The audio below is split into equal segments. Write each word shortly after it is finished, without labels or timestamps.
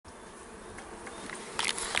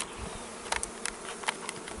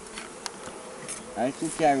I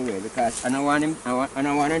should carry away because I don't want him. I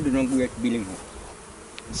don't want him to do no great billing.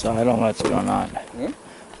 So I don't know what's going on. Yeah?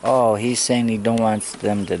 Oh, he's saying he don't want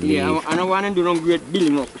them to leave. Yeah, I don't want him to do no great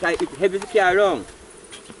billing up because it's heavy to carry along.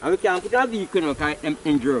 And we can't put a vehicle because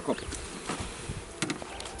them jerk up.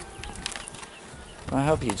 I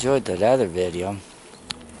hope you enjoyed that other video.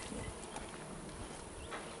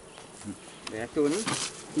 Yeah, Tony.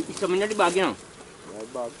 It's coming in the bag, you know.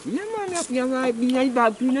 Yeah, man, you have behind the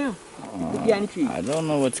bag, you know. I don't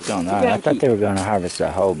know what's going on. I thought they were going to harvest a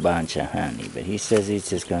whole bunch of honey, but he says he's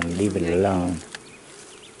just going to leave it alone.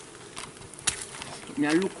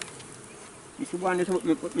 Now look, this one is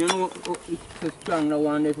you know it's strong. The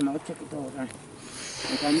one is I'll check it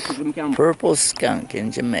out. Purple skunk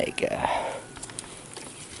in Jamaica.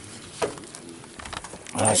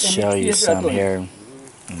 I'll show you some here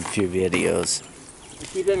in a few videos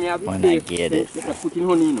when I get it.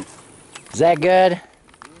 Is that good?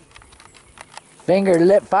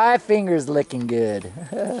 Five fingers looking good.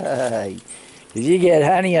 You get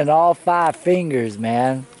honey on all 5 fingers,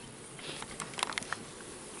 man.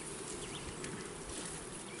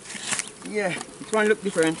 Yeah, this one look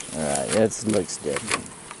different. Alright, it looks different.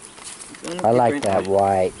 I like that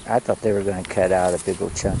white. I thought they were going to cut out a big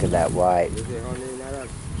old chunk of that white. Yeah,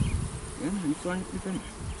 this one look different.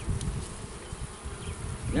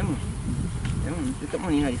 Yeah, man. Yeah, man. Look at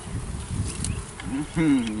money nice.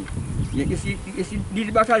 Yeah, you see,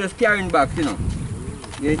 these bags are just carrying bags, you know.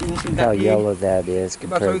 Yeah, look how yellow that is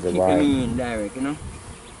compared to white. In direct, you know.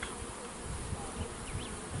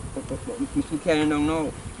 But we still carrying down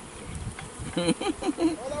now.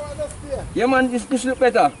 Yeah, man, this look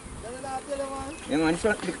better. Yeah, man,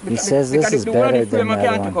 he says this is better than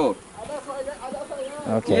that one.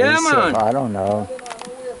 Okay, yeah, man. So, I don't know.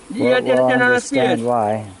 Yeah, we'll understand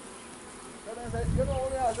why.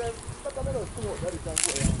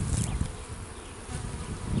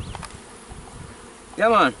 Yeah,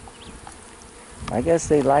 man. I guess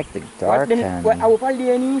they like the dark honey. What, our pal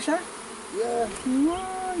there new, sir? Yeah.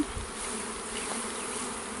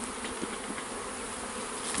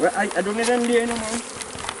 Well, I don't need them there no more.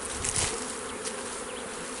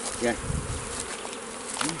 Yeah.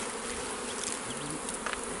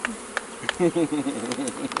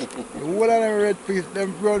 What are them red piece,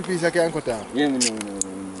 them brown piece I can't cut down? Yeah, no.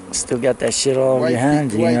 Still got that shit all over your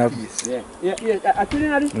hands, you know. Yeah. I tell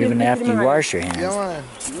you this even after you wash your hands. Yeah, man.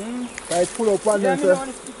 It's full up on them, sir. Yeah,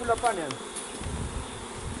 it's full up on them.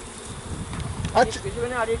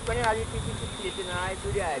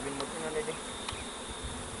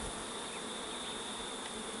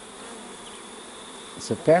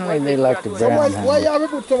 So apparently they like the brown honey. Why you have to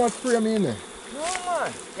put so much frame in there? No,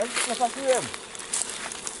 man. That's not a frame.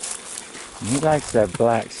 He likes that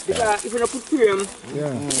black stuff. Because if you don't put frame, yeah.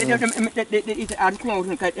 they add come out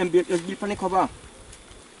and just build on the cover.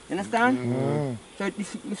 You understand? So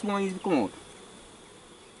this one is come out.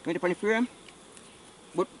 When they put the frame,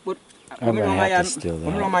 but I'm going to have to steal that.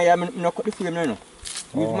 I'm not cut the frame now.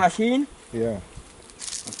 Use machine. Yeah.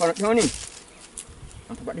 And put it down in.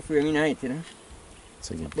 And put the frame in it, you know. It's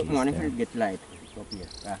a good But piece more if there. it get light. Up here.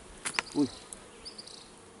 Ooh.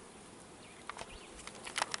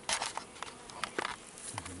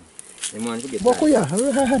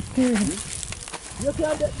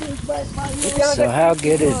 So how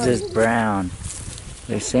good is this brown?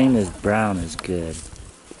 They're saying this brown is good.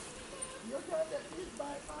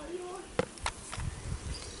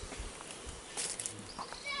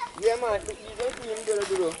 Yeah, man, you don't see him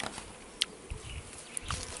do.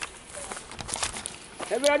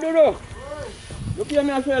 Hey, brother, look here,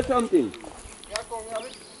 me, I show you something.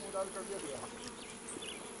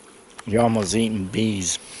 You're almost eating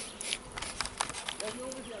bees.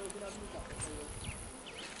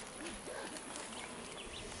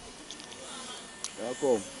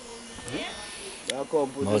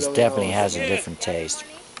 Most definitely has a different taste.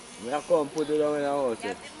 May I come put it down in the house?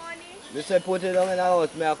 They say put it down in the house,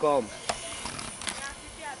 may I come?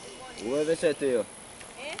 Whoever said to you?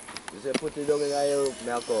 They say put it down in the room,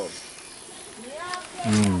 may I come?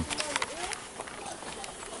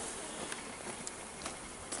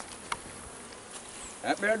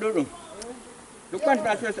 Brother, look at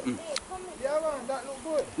that or something. Yeah, man, that look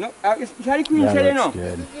good. No, it's the queen cell, you know.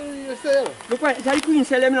 Good. This is your sale. Look at the queen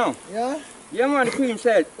cell, you know. Yeah? Yeah, man, the queen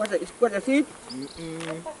cell. What a seed?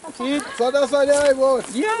 Seed? So that's why they are about.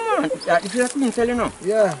 Yeah, man. This is a queen cell, you know.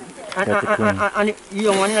 Yeah. And the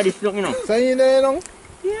young one in this look, you know. So you there, you know?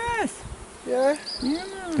 Yes. Yeah? Yeah,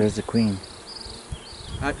 man. There's the queen.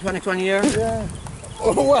 This one next one here. Yeah.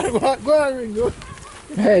 Oh, what? Go on, Ringo.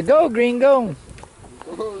 Hey, go, Green, go.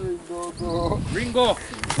 Ringo.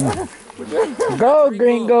 Go,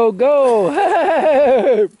 Gringo,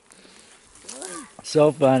 go!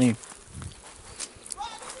 So funny.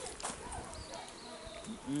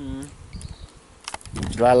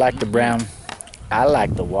 Do I like the brown? I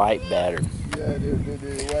like the white better. Yeah, the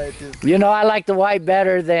white is. You know, I like the white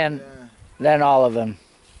better than all of them.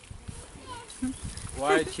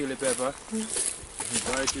 White chili pepper.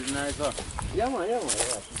 White is nicer. Yeah, man.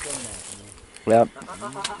 Yep.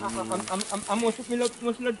 I must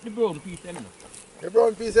let the brown piece them. The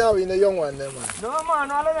brown piece are in the young one, there, man. No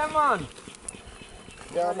man, all of them man.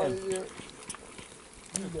 Yeah, man.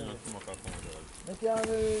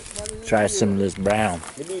 Try some of this brown.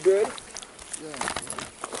 You be good? Yeah.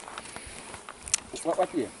 What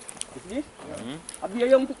here? Is this? Yeah. Up here,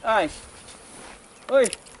 young eyes. Oi.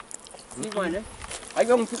 This one, eh? I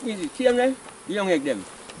young took me. See them there? The young egg them.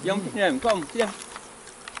 Young took them. Come, see them.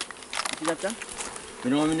 See that, sir? You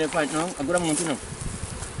know I'm in the fight now? I'm going to know.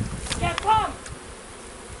 Yeah, come.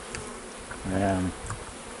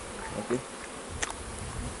 Okay.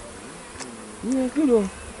 Yeah, good.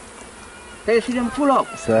 Hey, see them pull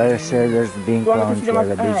up. So I said there's bean cones where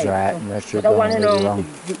the bees are at, and that's your going really long.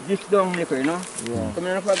 This down liquor, you know? Yeah. Come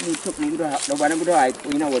on, probably took me to the one good eye,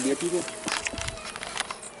 you know what they do?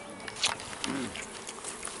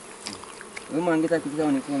 You man, get a picture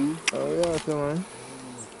on it for me. Oh, yeah, so, man.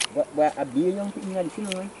 But a beer young thing, you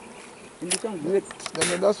know, and this sounds great.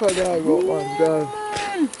 That's why they go, man, God.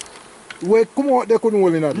 Wait, come out, they couldn't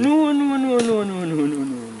hold in that. No.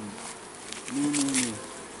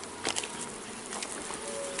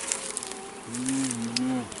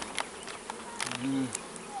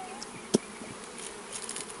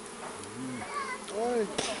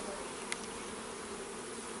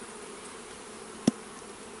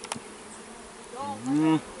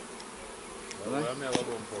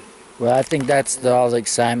 Well, I think that's all the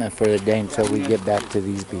excitement for the day until we get back to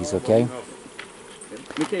these bees, okay?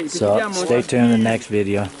 So stay tuned in the next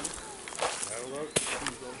video.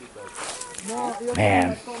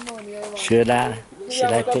 Man, should I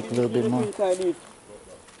take a little bit more?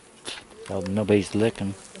 Oh, nobody's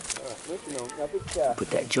looking. Put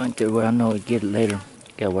that joint there where I know I'll get it later.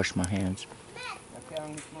 Gotta wash my hands.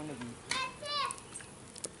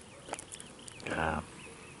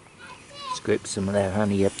 Scrape some of that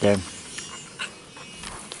honey up there.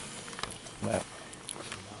 Well,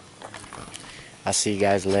 I'll see you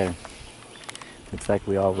guys later. Looks like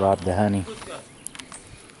we all robbed the honey.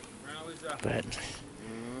 But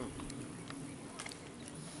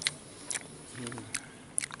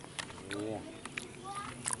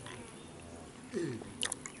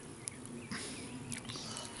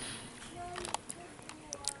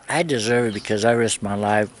I deserve it because I risked my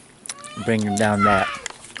life bringing down that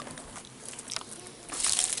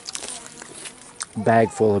bag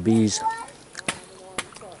full of bees.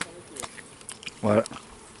 Well,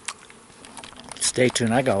 stay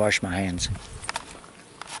tuned. I gotta wash my hands.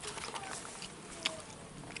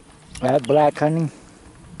 That black honey,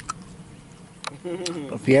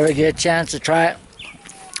 if you ever get a chance to try it,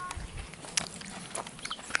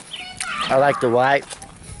 I like the white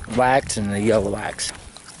wax and the yellow wax.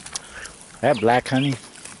 That black honey,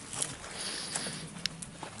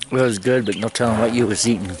 it was good, but no telling what you was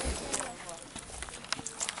eating.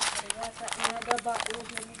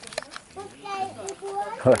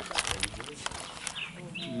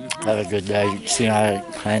 Have a good day. You see how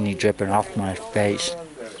honey dripping off my face.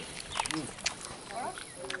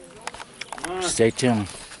 Stay tuned.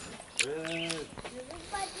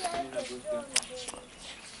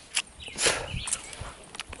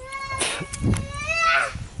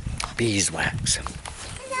 Beeswax.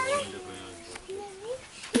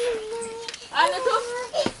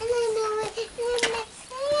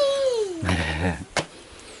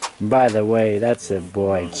 By the way, that's a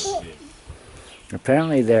boy.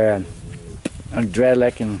 Apparently they're a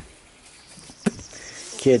dread-looking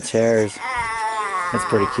kid's hairs. That's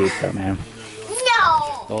pretty cute though, man.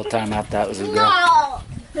 No. The whole time I thought it was a girl.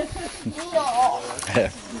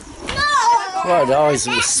 Well, it always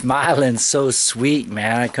was smiling so sweet,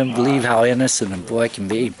 man. I couldn't believe how innocent a boy can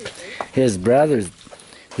be. His brother's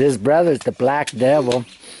the black devil.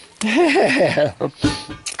 I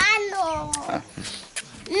know.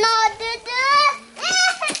 No,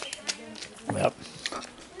 Yep.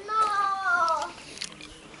 no.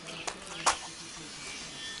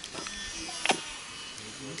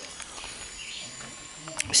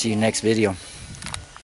 See you next video.